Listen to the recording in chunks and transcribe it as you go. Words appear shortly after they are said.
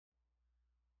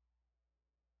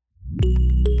How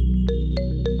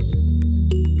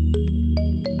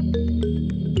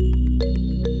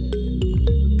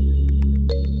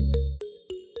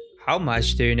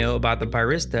much do you know about the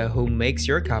barista who makes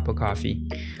your cup of coffee?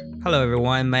 Hello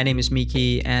everyone, my name is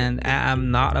Miki and I am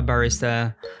not a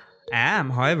barista. I am,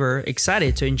 however,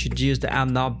 excited to introduce the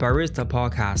I'm Not Barista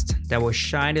podcast that will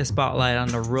shine the spotlight on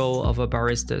the role of a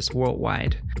baristas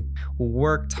worldwide who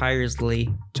work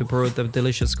tirelessly to brew the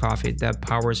delicious coffee that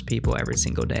powers people every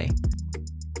single day.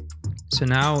 So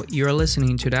now you're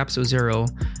listening to the episode 0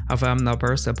 of I'm Not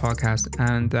Barista podcast,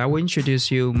 and I will introduce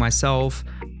you myself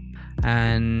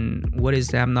and what is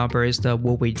the I'm Not Barista,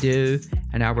 what we do,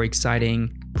 and our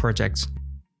exciting projects.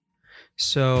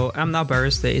 So I'm Not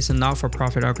Barista is a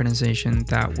not-for-profit organization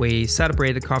that we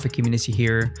celebrate the coffee community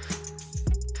here.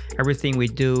 Everything we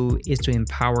do is to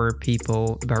empower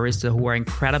people, baristas who are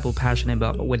incredibly passionate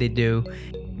about what they do,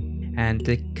 and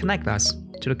to connect us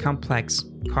to the complex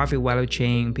coffee value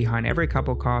chain behind every cup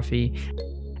of coffee.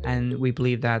 And we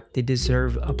believe that they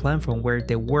deserve a platform where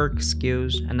their work,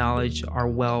 skills, and knowledge are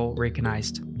well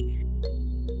recognized.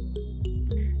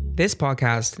 This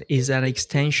podcast is an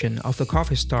extension of the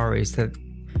coffee stories that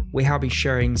we have been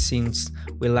sharing since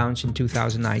we launched in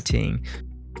 2019.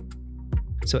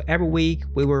 So every week,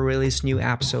 we will release new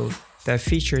episode that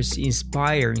features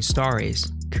inspiring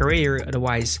stories, career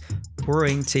advice,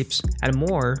 brewing tips, and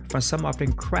more from some of the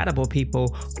incredible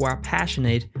people who are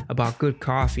passionate about good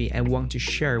coffee and want to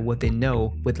share what they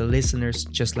know with the listeners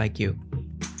just like you.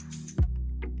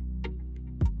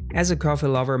 As a coffee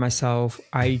lover myself,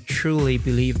 I truly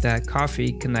believe that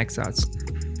coffee connects us.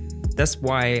 That's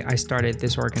why I started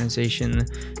this organization,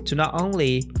 to not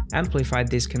only amplify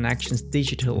these connections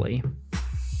digitally,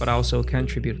 but also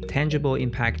contribute tangible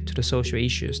impact to the social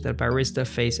issues that baristas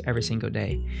face every single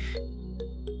day.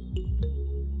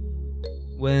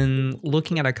 When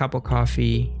looking at a cup of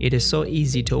coffee, it is so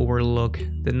easy to overlook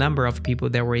the number of people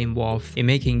that were involved in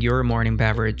making your morning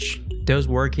beverage. Those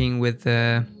working with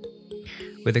the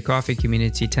coffee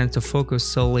community tend to focus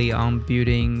solely on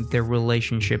building their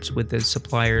relationships with the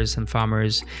suppliers and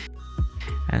farmers,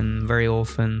 and very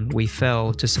often we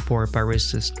fail to support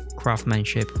baristas'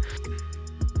 craftsmanship.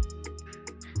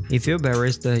 If you're a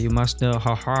barista, you must know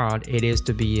how hard it is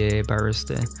to be a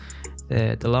barista.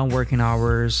 The long working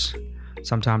hours,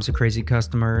 sometimes the crazy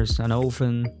customers, and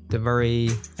often the very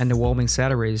underwhelming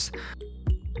salaries.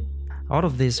 All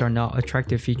of these are not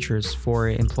attractive features for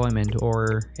employment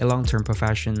or a long-term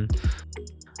profession.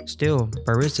 Still,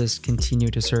 baristas continue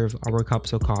to serve our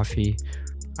cups of coffee.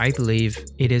 I believe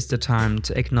it is the time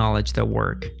to acknowledge their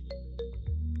work.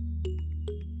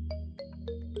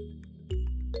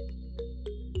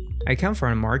 I come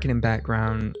from a marketing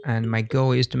background, and my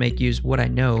goal is to make use of what I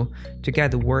know to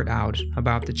get the word out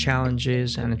about the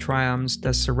challenges and the triumphs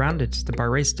that surrounded the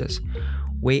baristas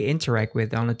we interact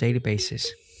with on a daily basis.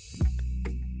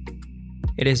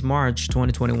 It is March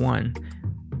 2021,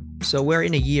 so we're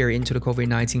in a year into the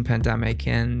COVID-19 pandemic,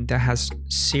 and that has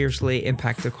seriously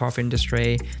impacted the coffee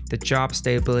industry, the job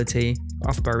stability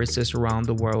of baristas around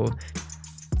the world.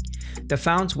 The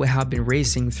funds we have been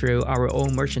raising through our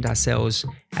own merchandise sales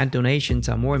and donations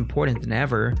are more important than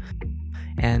ever,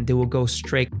 and they will go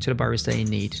straight to the barista in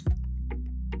need.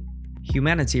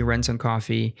 Humanity runs on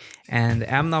coffee, and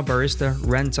I'm Not Barista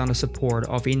runs on the support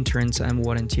of interns and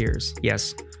volunteers.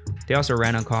 Yes, they also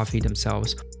run on coffee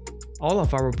themselves. All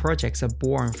of our projects are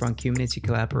born from community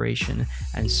collaboration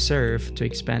and serve to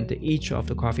expand the reach of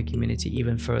the coffee community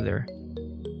even further.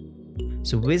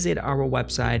 So visit our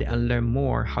website and learn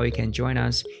more how you can join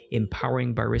us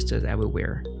empowering baristas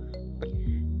everywhere.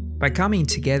 By coming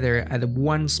together at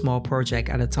one small project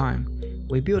at a time,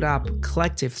 we build up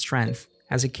collective strength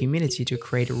as a community to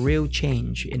create real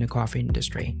change in the coffee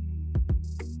industry.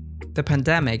 The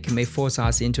pandemic may force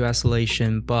us into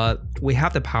isolation, but we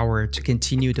have the power to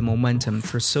continue the momentum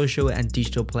through social and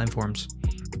digital platforms.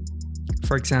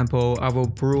 For example, our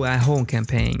Brew at Home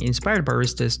campaign inspired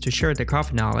baristas to share their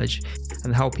coffee knowledge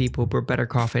and help people brew better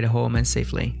coffee at home and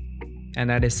safely.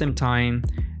 And at the same time,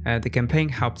 the campaign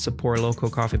helped support local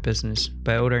coffee business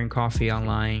by ordering coffee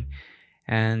online.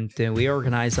 And we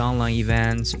organized online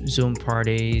events, Zoom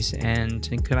parties, and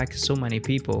connect so many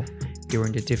people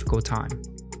during the difficult time.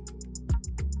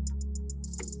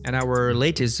 And our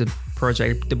latest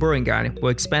project, the Brewing Guide, will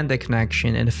expand the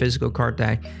connection and the physical card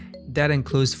deck that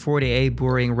includes 48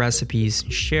 brewing recipes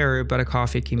shared by the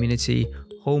coffee community,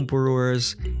 home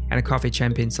brewers, and coffee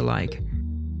champions alike,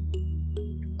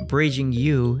 bridging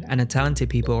you and the talented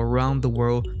people around the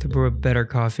world to brew better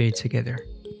coffee together.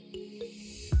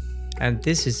 And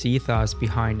this is the ethos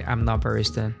behind I'm Not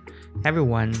Barista.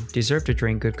 Everyone deserves to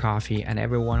drink good coffee, and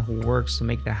everyone who works to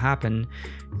make that happen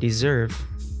deserve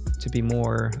to be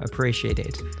more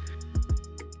appreciated.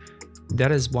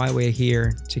 That is why we're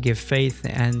here, to give faith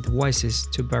and voices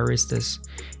to baristas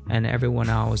and everyone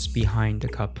else behind the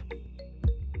cup.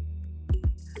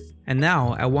 And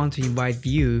now I want to invite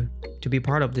you to be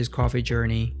part of this coffee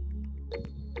journey.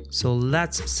 So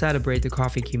let's celebrate the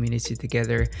coffee community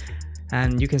together.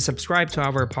 And you can subscribe to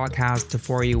our podcast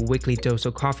for your weekly dose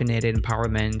of caffeinated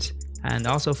empowerment. And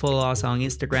also follow us on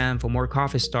Instagram for more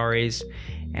coffee stories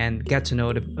and get to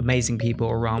know the amazing people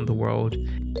around the world.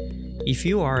 If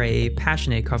you are a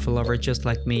passionate coffee lover just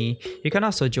like me, you can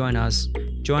also join us.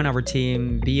 Join our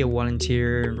team, be a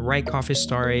volunteer, write coffee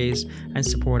stories, and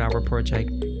support our project.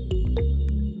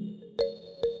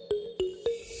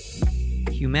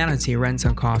 Humanity runs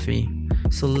on coffee,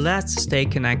 so let's stay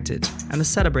connected and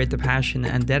celebrate the passion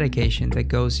and dedication that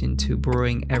goes into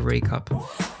brewing every cup.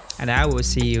 And I will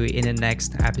see you in the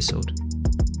next episode.